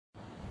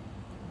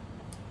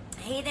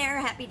Hey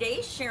there, happy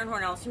days. Sharon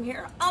Horn-Elstrom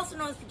here, also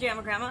known as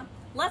Pajama Grandma.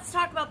 Let's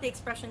talk about the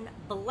expression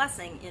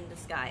blessing in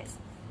disguise.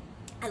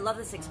 I love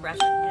this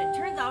expression, and it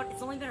turns out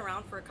it's only been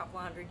around for a couple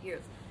of hundred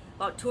years.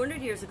 About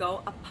 200 years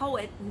ago, a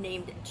poet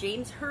named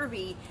James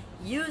Hervey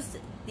used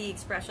the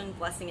expression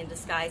blessing in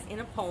disguise in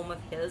a poem of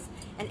his,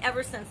 and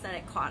ever since then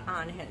it caught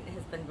on and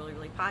has been really,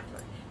 really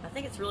popular. I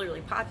think it's really,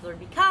 really popular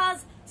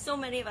because so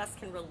many of us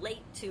can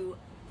relate to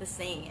the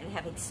saying and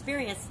have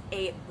experienced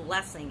a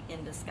blessing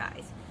in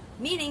disguise.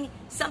 Meaning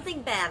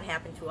something bad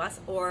happened to us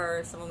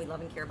or someone we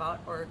love and care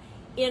about or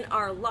in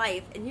our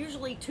life, and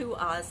usually to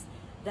us,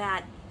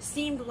 that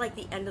seemed like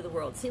the end of the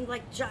world, seemed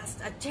like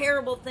just a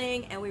terrible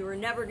thing and we were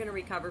never going to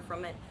recover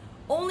from it,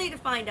 only to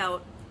find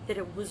out that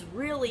it was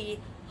really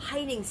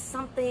hiding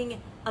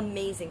something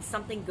amazing,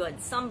 something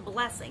good, some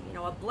blessing. You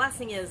know, a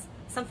blessing is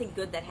something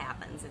good that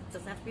happens. It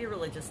doesn't have to be a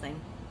religious thing.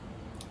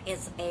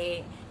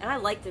 And I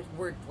like the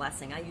word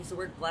blessing. I use the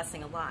word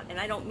blessing a lot. And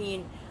I don't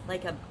mean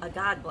like a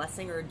God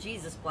blessing or a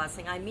Jesus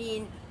blessing. I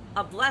mean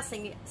a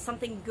blessing,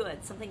 something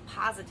good, something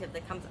positive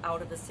that comes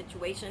out of a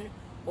situation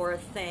or a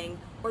thing,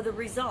 or the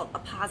result. A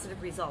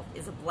positive result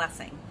is a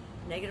blessing.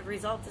 A negative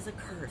result is a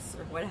curse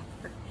or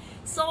whatever.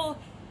 So,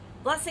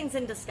 blessings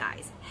in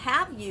disguise.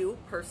 Have you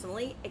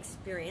personally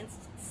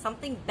experienced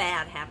something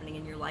bad happening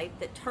in your life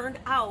that turned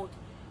out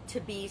to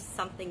be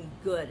something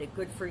good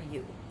for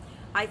you?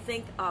 I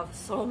think of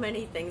so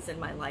many things in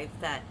my life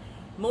that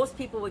most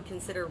people would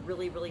consider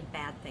really, really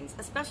bad things,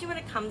 especially when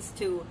it comes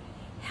to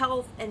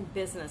health and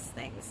business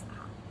things.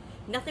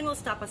 Nothing will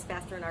stop us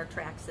faster in our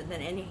tracks than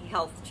any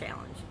health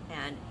challenge.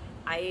 And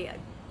I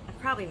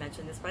probably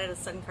mentioned this, but I had a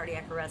sudden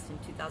cardiac arrest in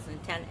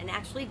 2010 and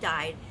actually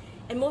died.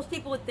 And most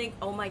people would think,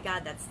 oh my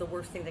God, that's the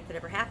worst thing that could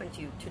ever happen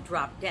to you, to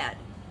drop dead.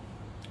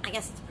 I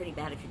guess it's pretty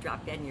bad if you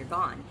drop dead and you're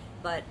gone.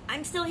 But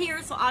I'm still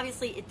here, so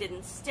obviously it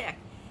didn't stick.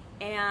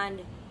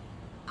 And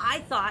I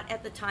thought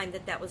at the time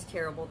that that was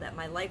terrible, that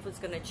my life was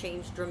going to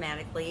change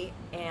dramatically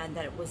and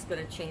that it was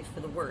going to change for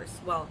the worse.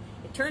 Well,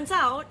 it turns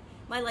out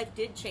my life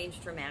did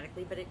change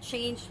dramatically, but it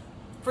changed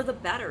for the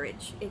better.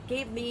 It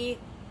gave me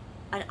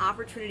an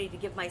opportunity to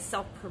give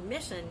myself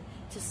permission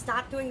to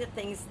stop doing the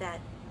things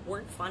that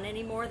weren't fun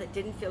anymore, that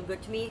didn't feel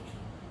good to me,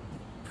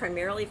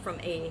 primarily from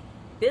a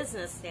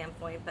business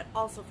standpoint, but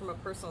also from a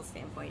personal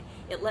standpoint.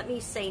 It let me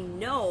say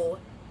no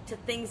to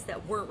things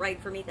that weren't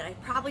right for me, that I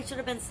probably should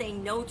have been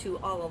saying no to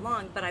all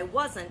along, but I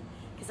wasn't,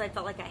 because I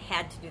felt like I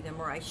had to do them,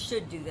 or I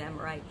should do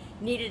them, or I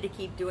needed to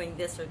keep doing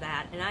this or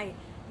that. And I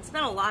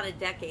spent a lot of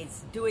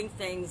decades doing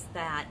things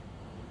that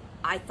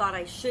I thought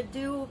I should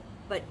do,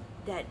 but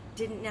that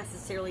didn't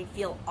necessarily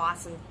feel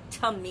awesome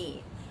to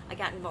me. I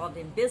got involved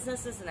in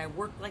businesses and I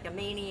worked like a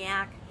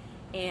maniac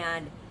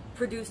and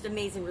produced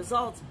amazing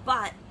results,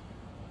 but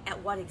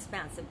at what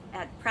expense?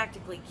 At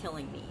practically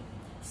killing me.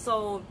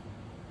 So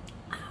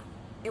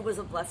it was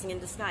a blessing in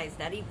disguise.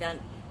 That event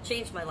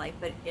changed my life,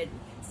 but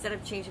instead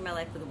of changing my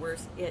life for the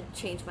worse, it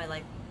changed my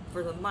life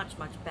for the much,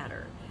 much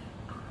better.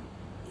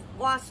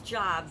 Lost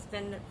jobs,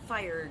 been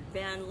fired,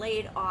 been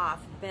laid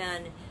off,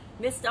 been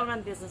missed out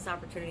on business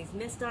opportunities,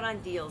 missed out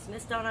on deals,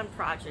 missed out on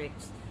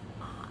projects.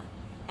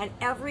 And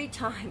every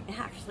time,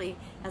 actually,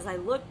 as I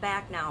look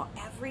back now,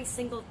 every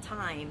single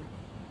time,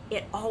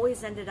 it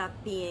always ended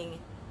up being,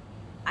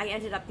 I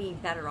ended up being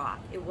better off.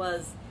 It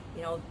was,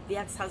 you know, the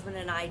ex-husband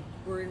and I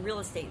were in real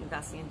estate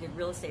investing and did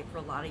real estate for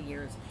a lot of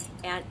years.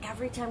 And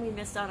every time we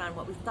missed out on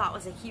what we thought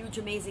was a huge,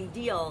 amazing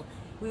deal,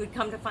 we would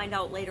come to find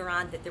out later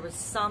on that there was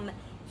some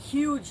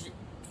huge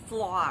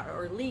flaw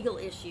or legal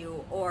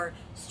issue or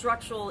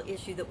structural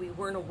issue that we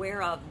weren't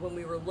aware of when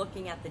we were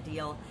looking at the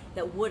deal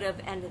that would have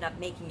ended up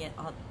making it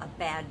a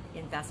bad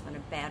investment,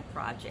 a bad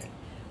project.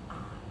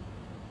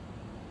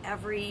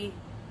 Every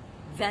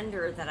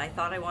vendor that I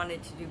thought I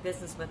wanted to do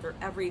business with, or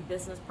every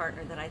business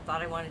partner that I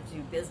thought I wanted to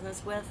do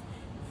business with,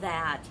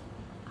 that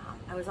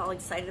I was all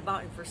excited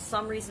about, and for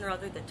some reason or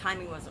other the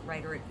timing wasn't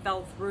right, or it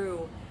fell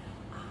through.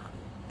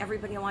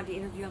 Everybody I wanted to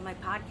interview on my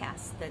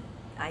podcast that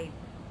I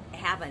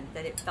haven't,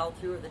 that it fell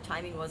through or the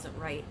timing wasn't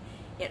right.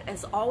 It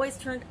has always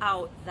turned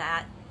out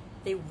that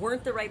they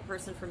weren't the right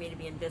person for me to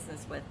be in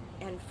business with,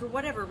 and for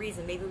whatever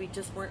reason, maybe we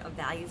just weren't a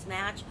values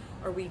match,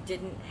 or we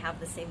didn't have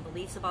the same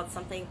beliefs about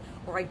something,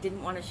 or I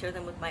didn't want to share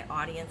them with my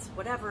audience,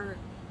 whatever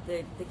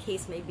the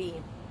case may be.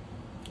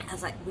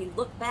 As we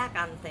look back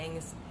on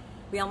things,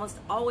 we almost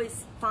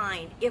always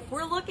find, if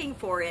we're looking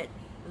for it,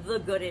 the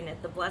good in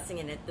it, the blessing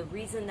in it, the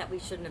reason that we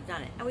shouldn't have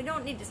done it. And we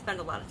don't need to spend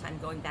a lot of time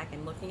going back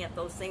and looking at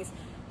those things.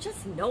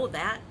 Just know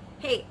that,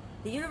 hey,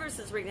 the universe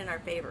is rigged in our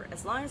favor.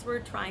 As long as we're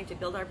trying to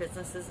build our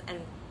businesses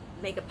and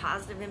make a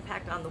positive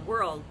impact on the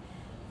world,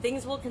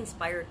 things will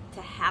conspire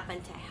to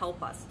happen to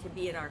help us, to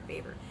be in our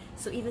favor.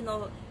 So even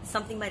though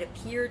something might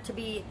appear to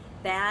be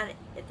bad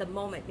at the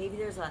moment, maybe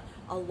there's a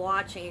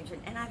law change,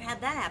 and I've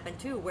had that happen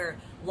too, where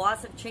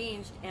laws have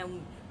changed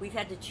and we've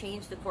had to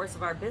change the course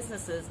of our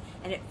businesses,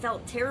 and it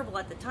felt terrible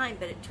at the time,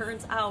 but it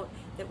turns out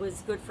that it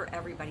was good for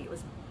everybody. It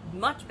was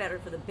much better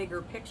for the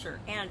bigger picture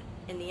and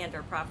in the end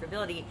our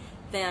profitability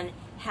than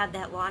had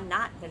that law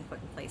not been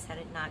put in place, had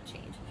it not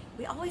changed.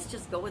 we always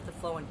just go with the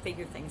flow and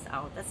figure things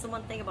out. That's the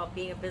one thing about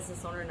being a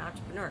business owner and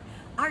entrepreneur.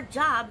 Our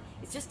job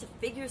is just to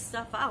figure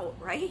stuff out,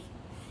 right?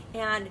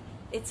 And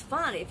it's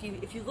fun. If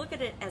you look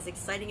at it as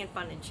exciting and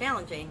fun and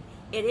challenging,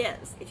 it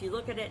is. If you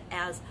look at it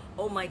as,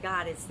 oh my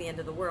God, it's the end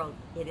of the world,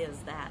 it is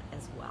that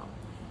as well.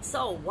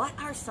 So what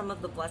are some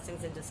of the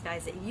blessings in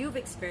disguise that you've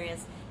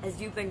experienced as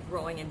you've been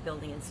growing and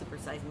building and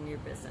supersizing your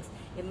business?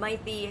 It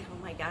might be,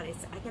 oh my God,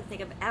 I can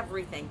think of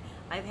everything.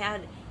 I've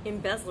had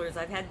embezzlers,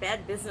 I've had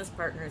bad business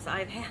partners,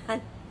 I've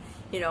had,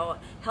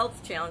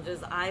 health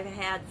challenges, I've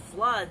had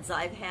floods,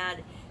 I've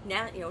had,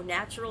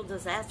 natural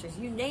disasters,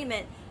 you name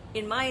it.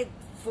 In my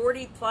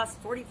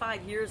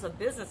 45 years of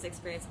business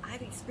experience,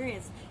 I've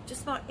experienced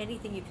just about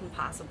anything you can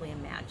possibly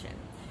imagine.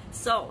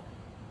 So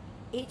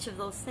each of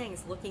those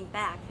things, looking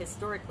back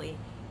historically,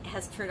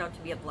 has turned out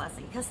to be a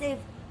blessing because they've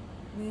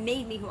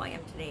made me who I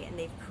am today, and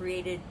they've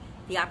created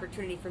the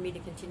opportunity for me to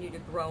continue to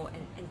grow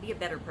and be a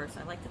better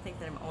person. I like to think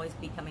that I'm always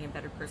becoming a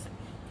better person.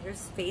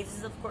 There's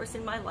phases, of course,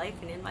 in my life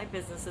and in my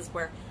businesses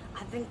where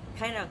I've been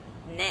kind of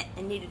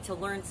and needed to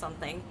learn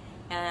something,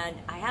 and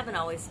I haven't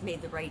always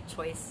made the right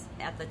choice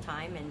at the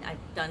time, and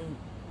I've done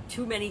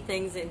too many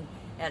things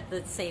at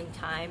the same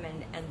time,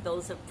 and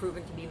those have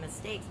proven to be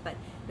mistakes. But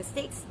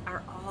mistakes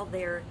are all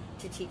there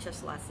to teach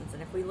us lessons,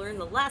 and if we learn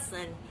the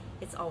lesson,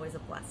 it's always a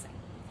blessing.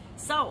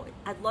 So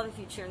I'd love if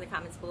you'd share in the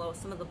comments below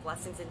some of the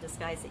blessings in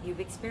disguise that you've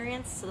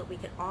experienced so that we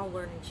can all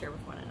learn and share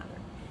with one another.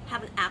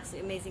 Have an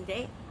absolutely amazing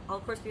day. I'll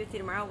of course be with you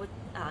tomorrow with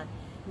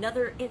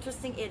another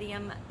interesting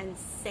idiom and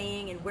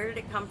saying, and where did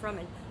it come from,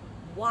 and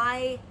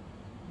why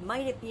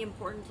might it be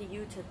important to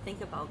you to think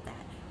about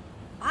that.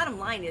 Bottom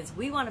line is,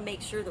 we want to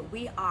make sure that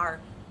we are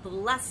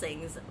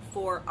blessings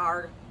for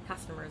our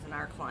customers and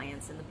our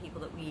clients and the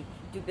people that we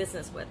do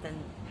business with,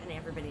 and kind of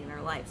everybody in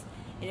our lives.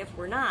 And if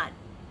we're not,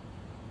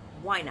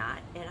 why not?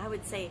 And I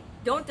would say,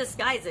 don't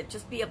disguise it.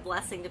 Just be a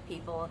blessing to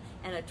people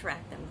and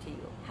attract them to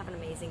you. Have an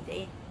amazing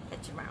day.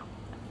 Catch you tomorrow.